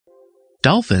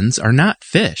Dolphins are not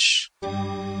fish.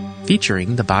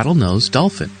 Featuring the bottlenose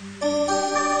dolphin.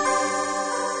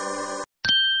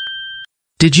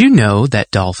 Did you know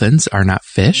that dolphins are not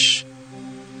fish?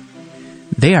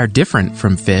 They are different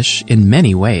from fish in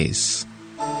many ways.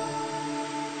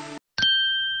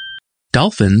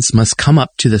 Dolphins must come up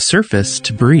to the surface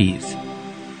to breathe.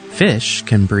 Fish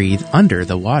can breathe under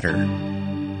the water.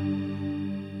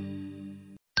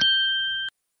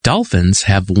 Dolphins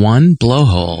have one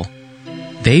blowhole.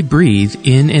 They breathe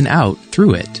in and out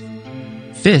through it.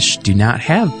 Fish do not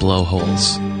have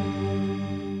blowholes.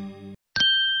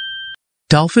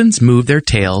 Dolphins move their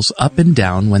tails up and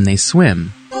down when they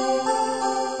swim.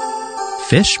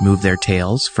 Fish move their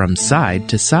tails from side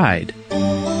to side.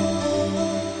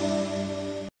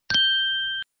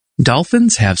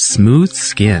 Dolphins have smooth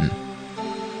skin.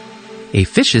 A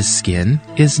fish's skin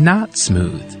is not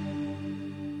smooth.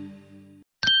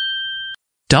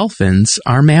 Dolphins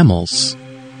are mammals.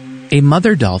 A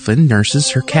mother dolphin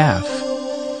nurses her calf.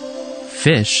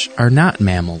 Fish are not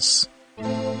mammals.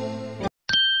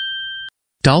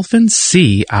 Dolphins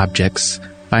see objects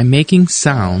by making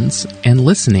sounds and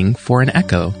listening for an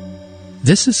echo.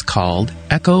 This is called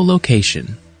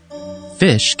echolocation.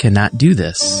 Fish cannot do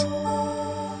this.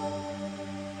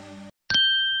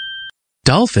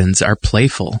 Dolphins are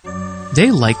playful. They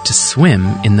like to swim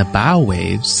in the bow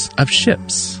waves of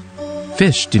ships.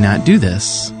 Fish do not do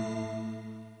this.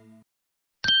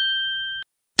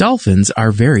 Dolphins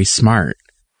are very smart.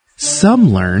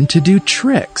 Some learn to do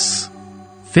tricks.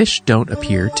 Fish don't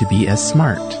appear to be as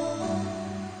smart.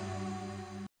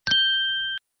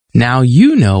 Now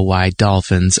you know why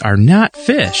dolphins are not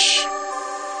fish.